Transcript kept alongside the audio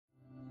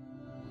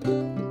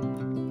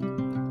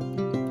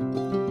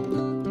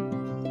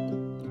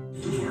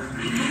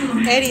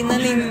Eddie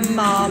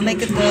make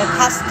the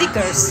pasta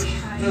stickers.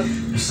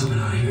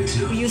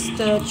 We use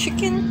the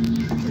chicken,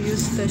 we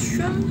use the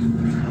shrimp,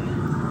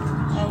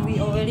 and we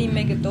already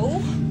make a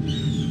dough.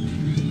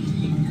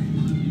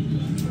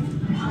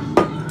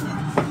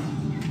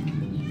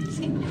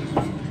 See?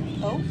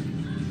 Dough.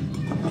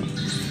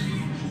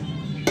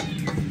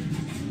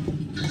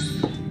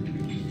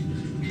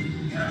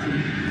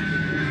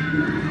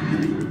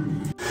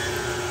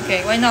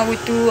 Okay, right now we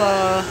do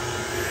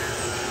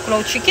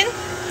grilled chicken.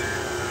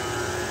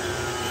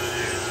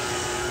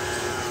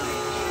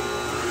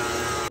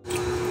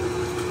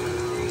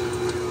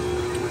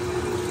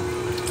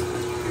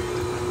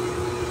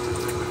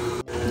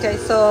 Okay,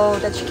 so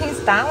the chicken is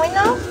done right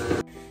now.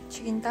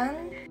 Chicken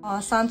done.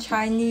 Some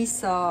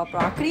Chinese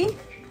broccoli.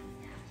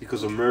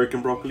 Because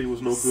American broccoli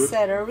was no good?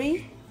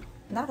 Celery.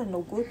 Not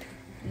no good.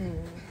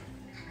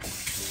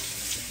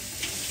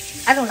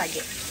 I don't like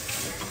it.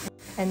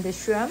 And the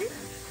shrimp.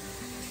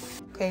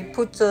 Okay,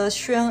 put the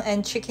shrimp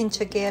and chicken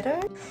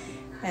together.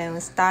 And we're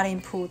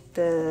starting put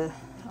the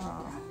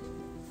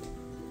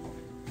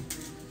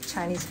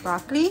Chinese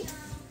broccoli.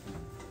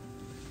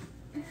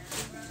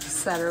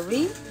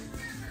 Celery.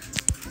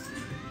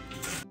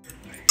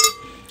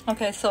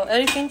 Okay, so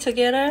everything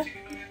together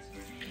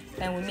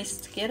and we mix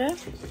together.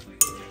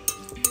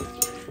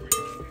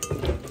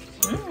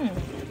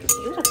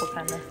 Beautiful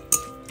color.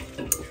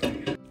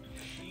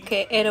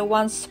 Okay, add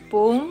 1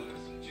 spoon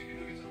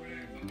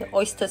the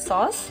oyster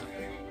sauce.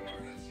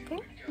 Okay,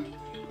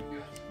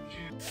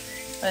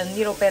 a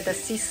little bit of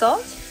sea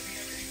salt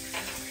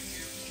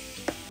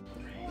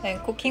and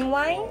cooking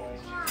wine.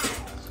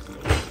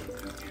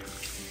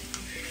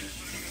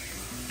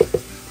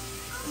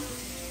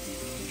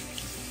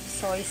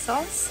 Soy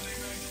sauce.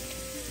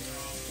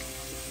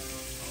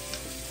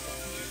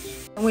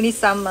 And we need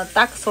some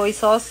dark soy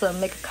sauce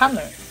make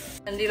color.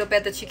 A little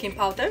bit of chicken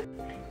powder.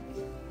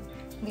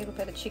 Little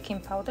bit of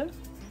chicken powder.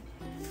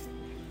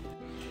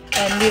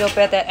 And little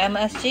bit of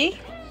MSG.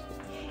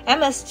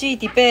 MSG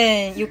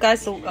depend you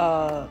guys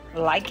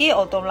like it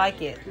or don't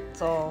like it.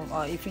 So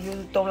if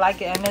you don't like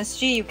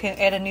MSG, you can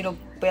add a little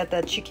bit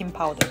of chicken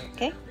powder.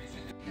 Okay.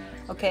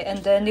 Okay,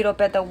 and then little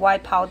bit of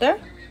white powder.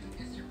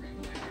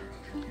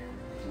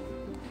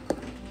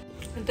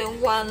 And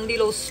then 1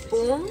 little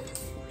spoon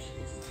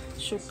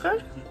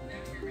sugar,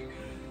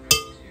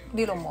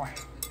 little more.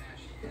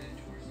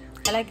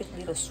 I like it a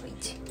little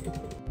sweet.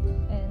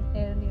 And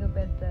add a little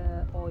bit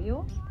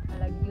oil. I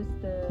like use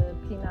the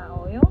peanut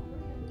oil.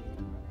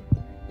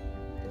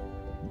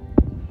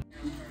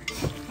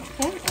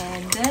 Okay,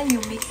 and then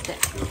you mix it.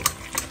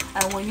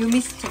 And when you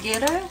mix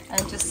together,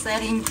 and just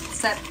set in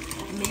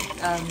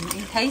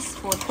place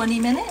for 20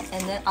 minutes,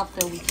 and then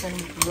after we can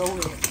roll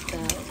it, the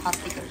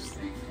pasta stickers.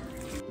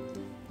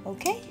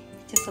 Okay,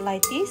 just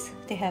like this.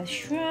 They have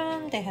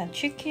shrimp, they have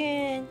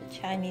chicken,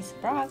 Chinese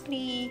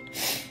broccoli,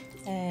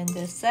 and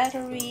the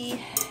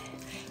celery.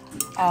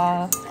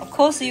 Of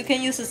course, you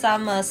can use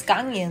some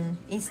scallion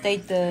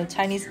instead the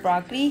Chinese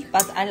broccoli,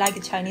 but I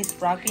like Chinese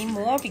broccoli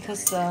more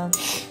because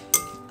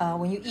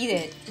when you eat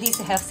it, at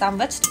least have some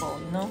vegetable,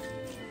 you know.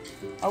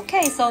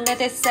 Okay, so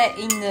let it set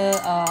in the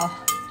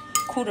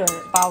cooler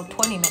about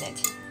 20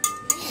 minutes.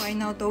 Right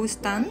now, dough is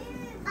done,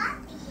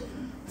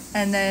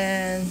 and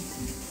then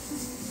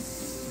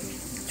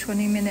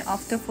 20 minutes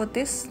after for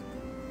this,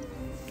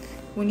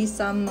 we need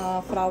some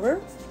flour.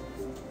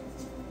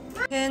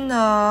 And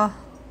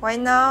right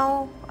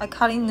now, I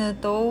cutting the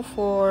dough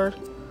for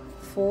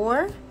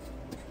 4,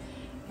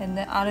 and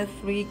then other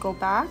 3 go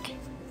back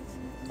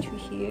to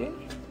here.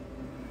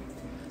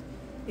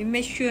 You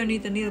make sure you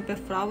need a little bit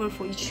of flour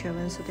for each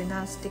one so they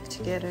not stick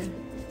together.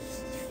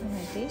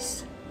 Like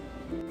this.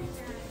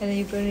 And then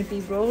you're going to be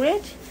roll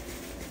it.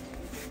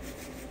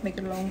 Make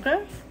it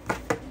longer.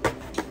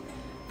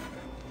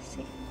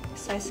 See,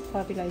 size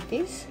probably like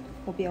this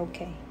will be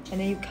okay. And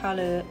then you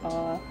color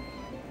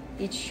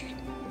each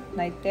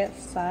like that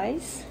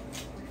size.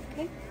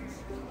 Okay.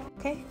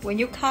 Okay. When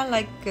you cut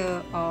like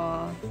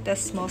that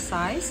small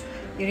size,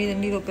 you need a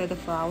little bit of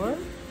flour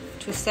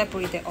to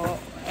separate it, or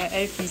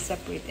everything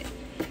separated,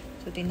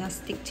 so they not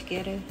stick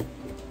together.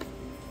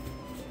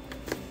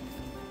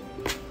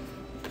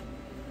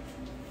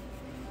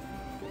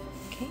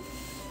 Okay.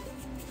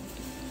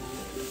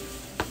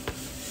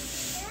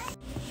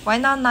 Why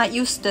not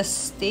use the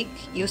stick?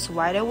 Use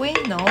right away?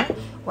 No.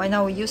 Why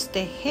not we use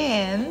the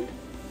hand?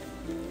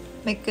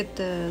 Make it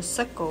the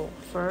circle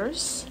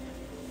first,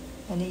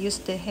 and then use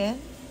the hand.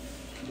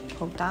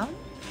 Pull down.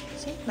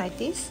 See, like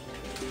this.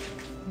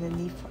 And then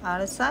leave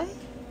other side.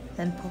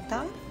 And pull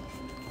down.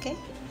 Okay.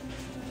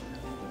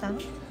 Down.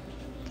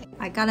 Okay.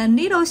 I got a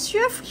little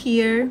chef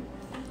here.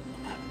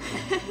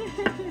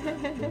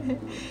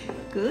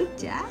 Good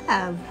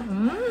job.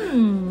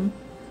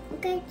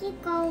 Okay,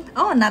 keep going.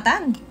 Oh, not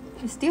done.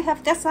 You still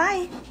have that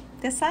side.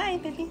 That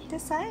side, baby.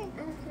 That side.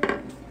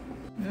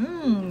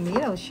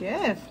 Little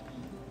chef.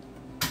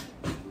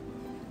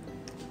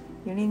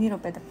 You need a little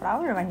bit of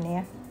flour right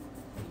there.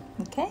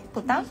 Okay,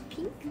 put down.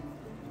 Pink.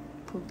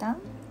 Put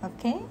down,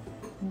 okay,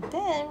 and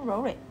then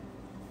roll it.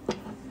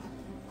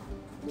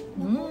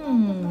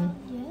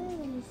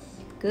 Yes.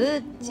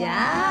 Good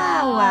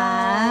job!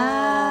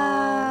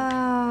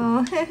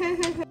 Wow!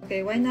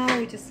 Okay, right now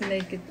we just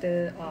make it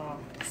the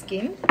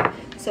skin.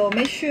 So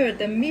make sure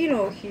the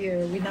middle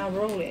here we not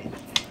roll it.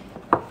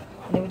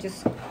 And then we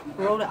just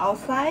roll it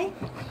outside.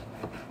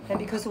 And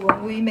because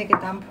when we make a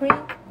dumpling,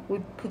 we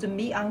put the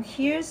meat on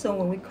here, so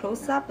when we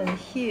close up and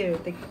here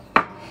they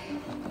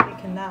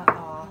cannot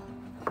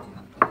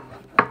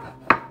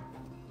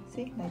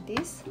see like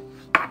this.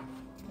 And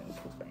we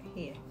put back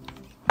here.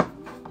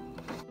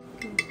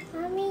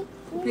 Mommy,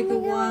 Pick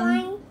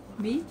one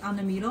meat on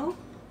the middle,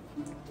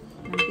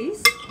 like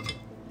this,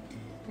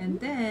 and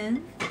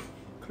then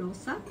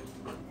close up.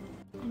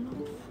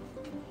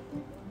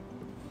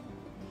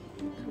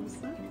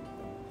 Close up.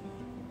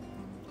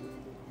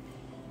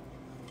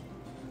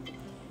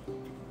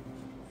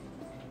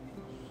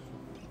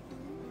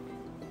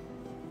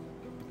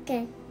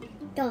 Okay,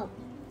 go.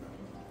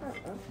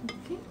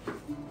 Okay.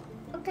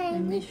 Okay,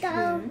 And we make go.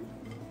 sure.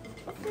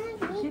 Okay,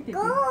 Okay, we baby.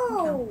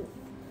 go.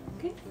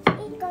 Okay.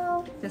 We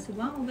go. That's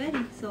one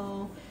already.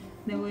 So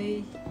then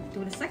we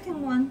do the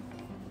second one.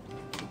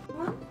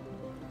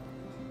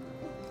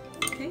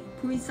 Okay,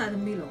 put inside the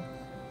middle,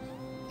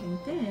 and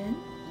then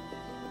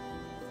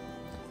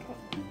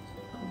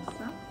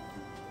close up.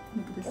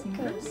 Look at the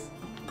fingers.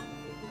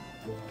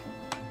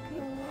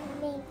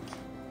 Make.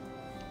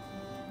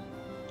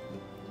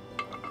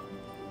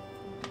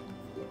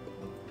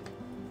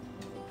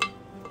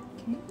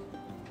 Okay.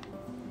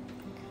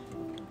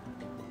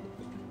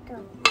 Go.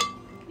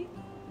 Okay.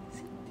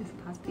 See, these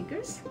past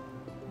stickers.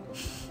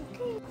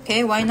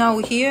 Okay, right now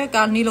we're here,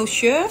 got a little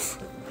chef,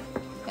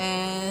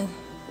 and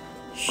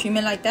she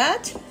made like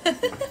that.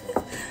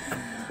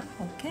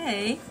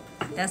 Okay,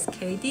 that's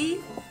Katie.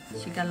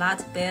 She got a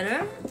lot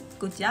better.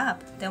 Good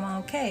job. That one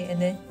okay.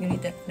 And then you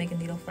need to make a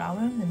little flower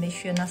and make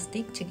sure not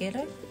stick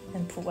together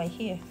and put right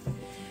here.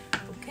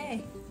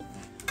 Okay,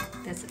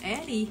 that's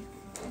Eddie.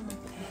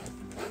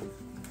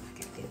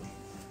 Okay.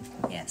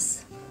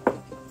 Yes.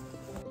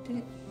 Did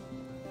it?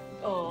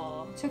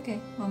 Oh, it's okay.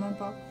 慢慢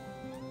包。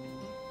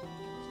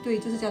对，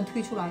就是这样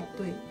推出来。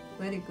对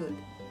 ，very good.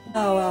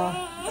 Now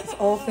it's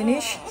all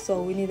finished,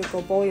 so we need to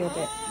go boil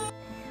it.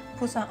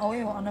 Put some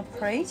oil on a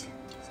plate.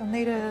 So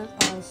later,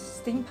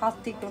 steam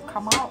plastic will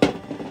come out.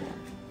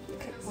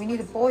 Okay, we need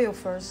to boil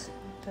first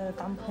the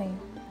dumpling,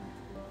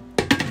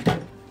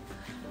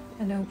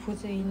 and then we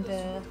put it in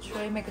the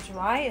tray, make it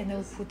dry, and then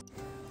we put.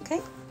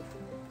 Okay.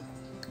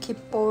 Keep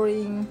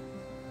boiling.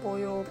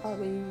 Boil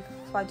probably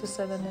 5 to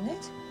 7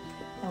 minutes,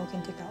 and we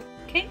can take out.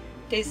 Okay,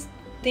 this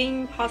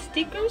steam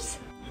plasticers.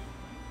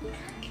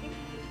 Okay.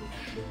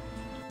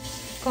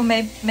 Go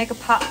make a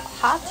pot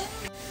hot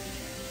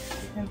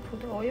and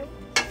put the oil.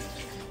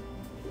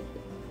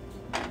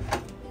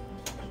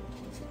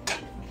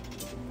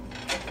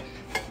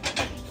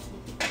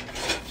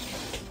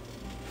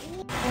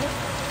 Okay.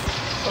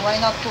 So right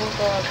now put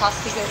the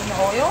plastic in the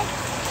oil.